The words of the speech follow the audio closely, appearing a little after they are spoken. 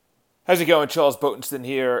How's it going? Charles Botenston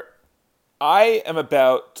here. I am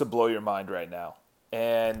about to blow your mind right now.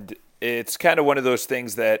 And it's kind of one of those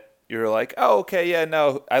things that you're like, oh, okay, yeah,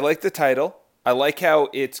 no, I like the title. I like how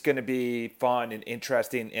it's going to be fun and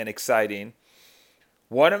interesting and exciting.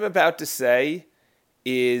 What I'm about to say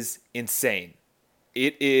is insane.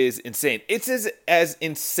 It is insane. It's as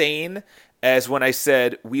insane as when I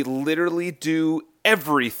said we literally do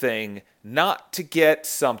everything not to get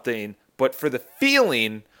something, but for the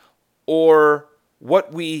feeling or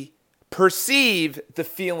what we perceive the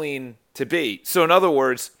feeling to be. So, in other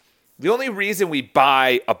words, the only reason we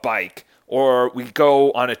buy a bike or we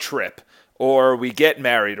go on a trip or we get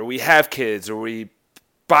married or we have kids or we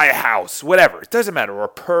buy a house, whatever, it doesn't matter, or a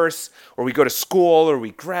purse, or we go to school or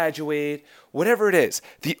we graduate, whatever it is,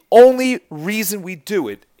 the only reason we do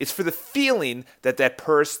it is for the feeling that that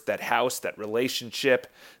purse, that house, that relationship,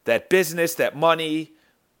 that business, that money,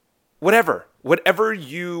 whatever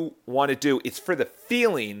you want to do, it's for the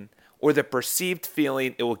feeling or the perceived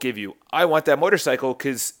feeling it will give you. I want that motorcycle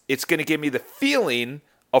because it's going to give me the feeling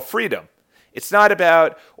of freedom. It's not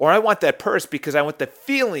about, or I want that purse because I want the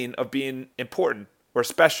feeling of being important or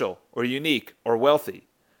special or unique or wealthy.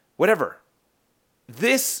 Whatever.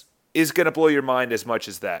 This is going to blow your mind as much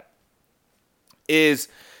as that. You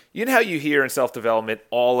know how you hear in self-development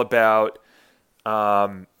all about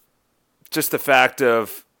just the fact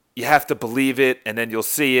of you have to believe it and then you'll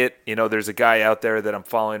see it. You know, there's a guy out there that I'm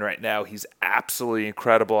following right now. He's absolutely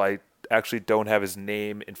incredible. I actually don't have his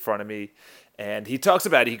name in front of me. And he talks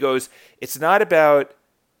about it. He goes, it's not about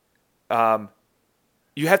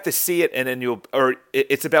you have to see it and then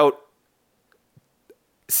it's about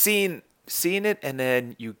seeing it and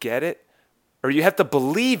then you get it, or you have to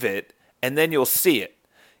believe it and then you'll see it.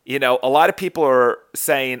 You know, a lot of people are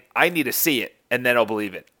saying, I need to see it and then I'll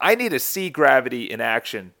believe it. I need to see gravity in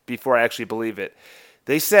action before I actually believe it.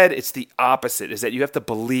 They said it's the opposite, is that you have to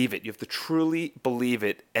believe it. You have to truly believe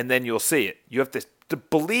it and then you'll see it. You have to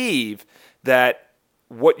believe that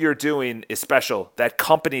what you're doing is special. That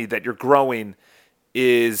company that you're growing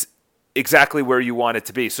is exactly where you want it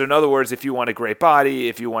to be. So in other words, if you want a great body,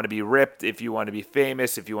 if you want to be ripped, if you want to be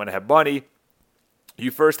famous, if you want to have money, you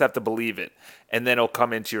first have to believe it, and then it'll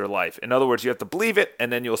come into your life. In other words, you have to believe it,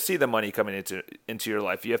 and then you'll see the money coming into your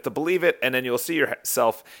life. You have to believe it, and then you'll see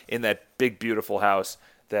yourself in that big, beautiful house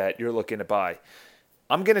that you're looking to buy.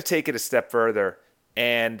 I'm going to take it a step further,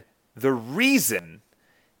 and the reason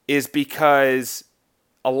is because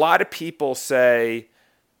a lot of people say,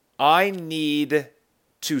 I need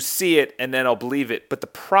to see it, and then I'll believe it. But the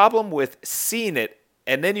problem with seeing it,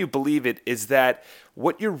 and then you believe it, is that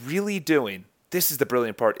what you're really doing, this is the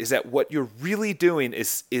brilliant part, is that what you're really doing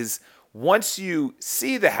is once you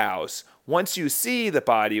see the house, once you see the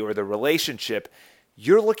body or the relationship,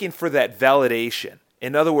 you're looking for that validation.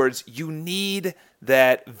 In other words, you need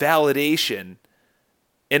that validation.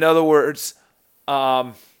 In other words,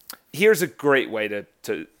 here's a great way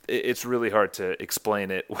to it's really hard to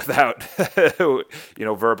explain it without,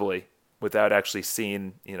 verbally, without actually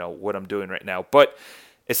seeing, what I'm doing right now. But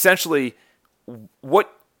essentially,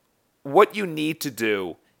 what you need to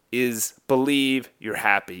do is believe you're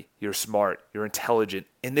happy, you're smart, you're intelligent.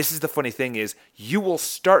 And this is the funny thing is you will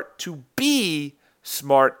start to be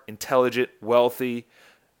smart, intelligent, wealthy,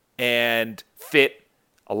 and fit,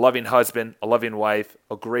 a loving husband, a loving wife,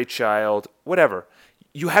 a great child, whatever.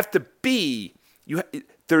 You have to be,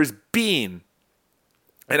 there's being.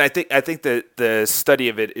 And I think that the study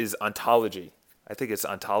of it is ontology. I think it's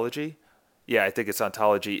ontology. Yeah, I think it's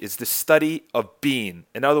ontology. It's the study of being.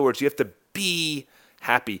 In other words, you have to be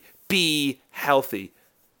happy, be healthy,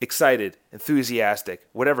 excited, enthusiastic,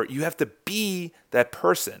 whatever. You have to be that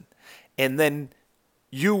person. And then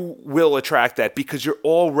you will attract that because you're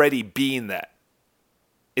already being that.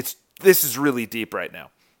 This is really deep right now.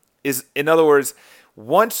 In other words,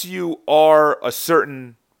 once you are a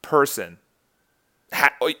certain person,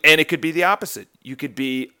 and it could be the opposite. You could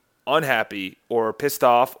be unhappy or pissed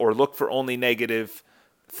off or look for only negative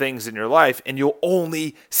things in your life, and you'll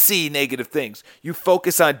only see negative things. You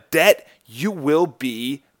focus on debt, you will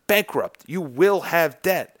be bankrupt. You will have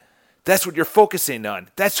debt. That's what you're focusing on.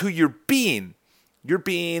 That's who you're being. You're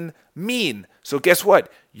being mean. So guess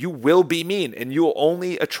what? You will be mean, and you'll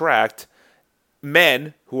only attract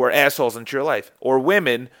men who are assholes into your life, or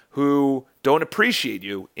women who don't appreciate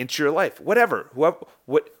you into your life. Whatever.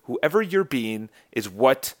 Whoever you're being is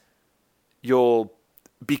what you'll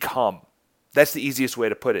become. That's the easiest way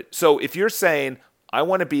to put it. So if you're saying, I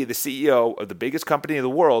want to be the CEO of the biggest company in the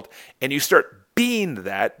world, and you start being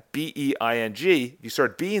that, B-E-I-N-G, you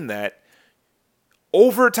start being that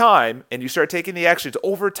over time, and you start taking the actions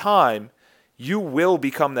over time, you will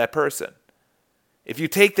become that person. If you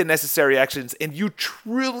take the necessary actions and you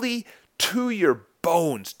truly, to your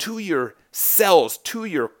bones, to your cells, to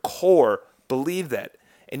your core, believe that,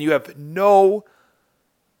 and you have no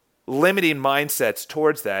limiting mindsets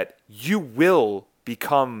towards that, you will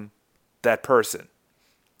become that person.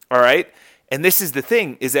 All right? And this is the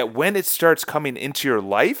thing, is that when it starts coming into your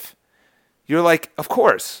life, you're like, of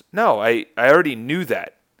course. No, I already knew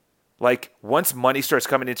that. Like, once money starts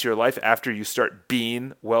coming into your life, after you start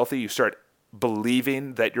being wealthy, you start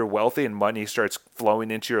believing that you're wealthy and money starts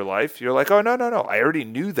flowing into your life, you're like, oh, no. I already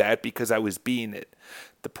knew that because I was being it.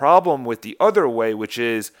 The problem with the other way, which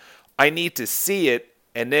is I need to see it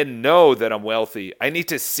and then know that I'm wealthy. I need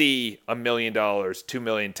to see $1 million, $2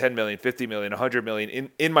 million, $10 million, $50 million, $100 million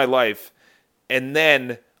in my life, and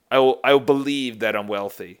then I will believe that I'm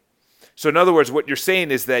wealthy. So in other words, what you're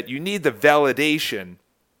saying is that you need the validation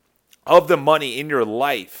of the money in your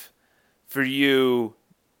life for you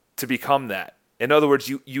to become that. In other words,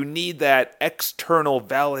 you need that external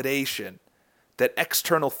validation, that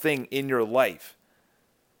external thing in your life.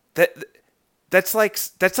 That's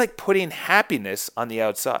like putting happiness on the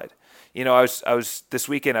outside. You know, I was this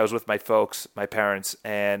weekend, I was with my folks, my parents,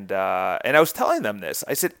 and I was telling them this.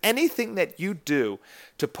 I said, anything that you do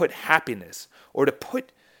to put happiness or to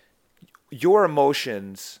put your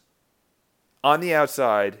emotions on the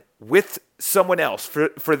outside with someone else,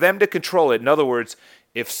 for them to control it. In other words,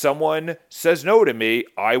 if someone says no to me,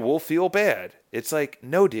 I will feel bad. It's like,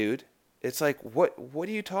 no, dude. It's like, what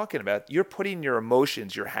are you talking about? You're putting your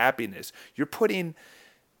emotions, your happiness, you're putting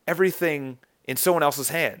everything in someone else's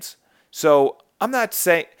hands. So I'm not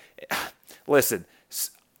saying, listen,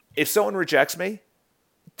 if someone rejects me,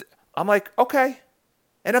 I'm like, okay.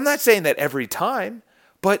 And I'm not saying that every time,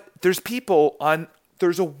 but there's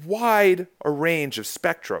a wide range of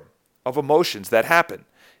spectrum of emotions that happen.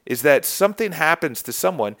 Is that something happens to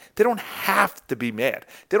someone, they don't have to be mad.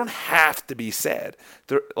 They don't have to be sad.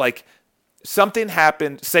 They're like, something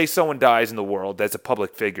happened, say someone dies in the world as a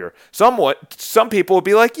public figure. Some people will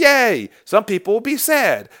be like, yay. Some people will be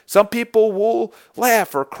sad. Some people will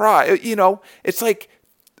laugh or cry. You know, it's like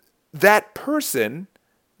that person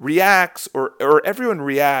reacts, or everyone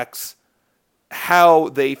reacts how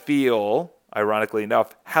they feel, ironically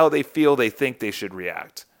enough, how they feel they think they should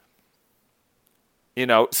react. You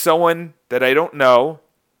know, someone that I don't know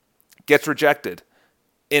gets rejected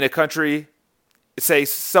in a country, say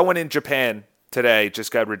someone in Japan today just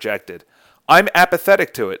got rejected. I'm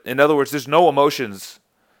apathetic to it. In other words, there's no emotions.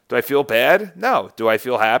 Do I feel bad? No. Do I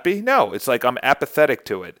feel happy? No. It's like I'm apathetic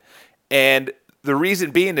to it. And the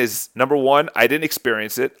reason being is, number one, I didn't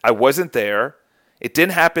experience it. I wasn't there. It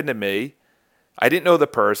didn't happen to me. I didn't know the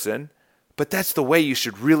person. But that's the way you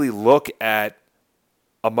should really look at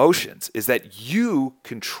emotions, is that you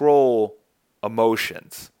control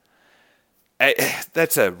emotions.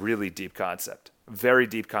 That's a really deep concept, very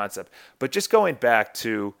deep concept. But just going back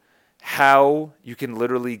to how you can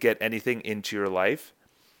literally get anything into your life,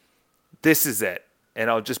 this is it.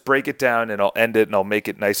 And I'll just break it down and I'll end it and I'll make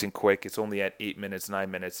it nice and quick. It's only at 8 minutes,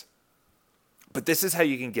 9 minutes. But this is how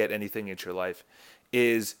you can get anything into your life,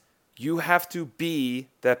 is you have to be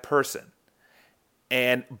that person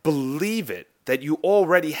and believe it, that you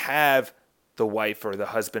already have the wife or the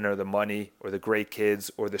husband or the money or the great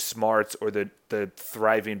kids or the smarts or the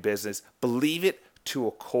thriving business. Believe it to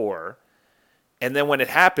a core. And then when it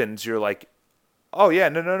happens, you're like, oh yeah,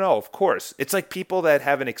 no, of course. It's like people that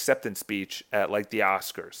have an acceptance speech at like the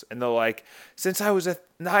Oscars. And they're like, since I was a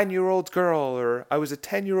 9-year-old girl or I was a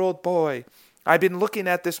 10-year-old boy, I've been looking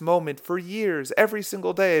at this moment for years. Every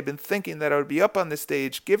single day I've been thinking that I would be up on the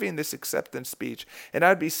stage giving this acceptance speech and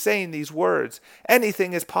I'd be saying these words.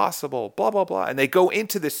 Anything is possible, blah, blah, blah. And they go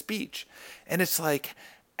into the speech. And it's like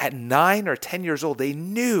at 9 or 10 years old, they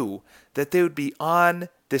knew that they would be on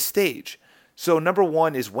the stage. So number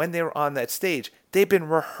one is when they were on that stage, they've been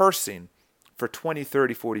rehearsing for 20,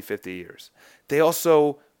 30, 40, 50 years. They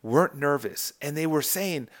also weren't nervous. And they were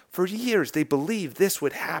saying for years they believed this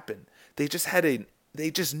would happen. They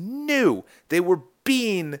just knew they were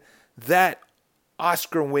being that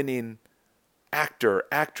Oscar-winning actor,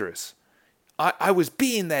 actress. I was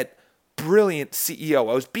being that brilliant CEO.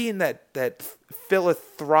 I was being that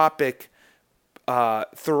philanthropic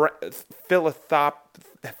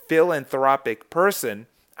person.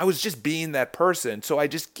 I was just being that person. So I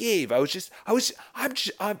just gave.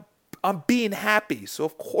 I'm being happy. So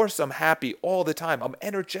of course I'm happy all the time. I'm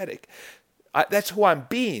energetic. That's who I'm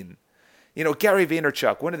being. You know, Gary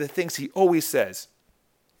Vaynerchuk, one of the things he always says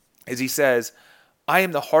is he says, I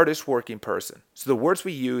am the hardest working person. So the words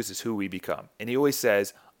we use is who we become. And he always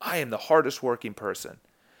says, I am the hardest working person.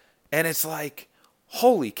 And it's like,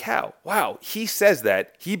 holy cow, wow, he says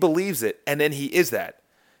that, he believes it, and then he is that.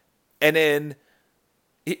 And then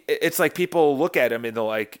it's like people look at him and they're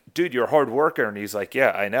like, dude, you're a hard worker. And he's like,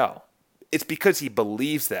 yeah, I know. It's because he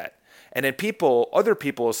believes that. And then other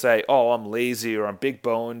people will say, oh, I'm lazy or I'm big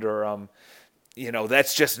boned or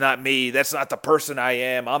that's just not me. That's not the person I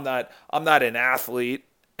am. I'm not an athlete.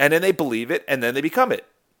 And then they believe it and then they become it.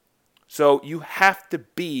 So you have to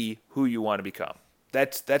be who you want to become.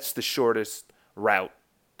 That's the shortest route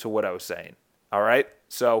to what I was saying. All right.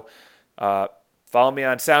 So follow me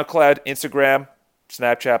on SoundCloud, Instagram,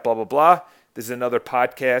 Snapchat, blah, blah, blah. This is another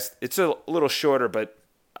podcast. It's a little shorter, but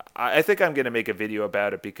I think I'm going to make a video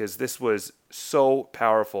about it because this was so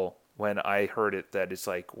powerful when I heard it that it's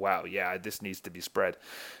like, wow, yeah, this needs to be spread.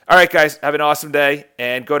 All right, guys, have an awesome day,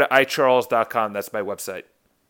 and go to icharles.com. That's my website.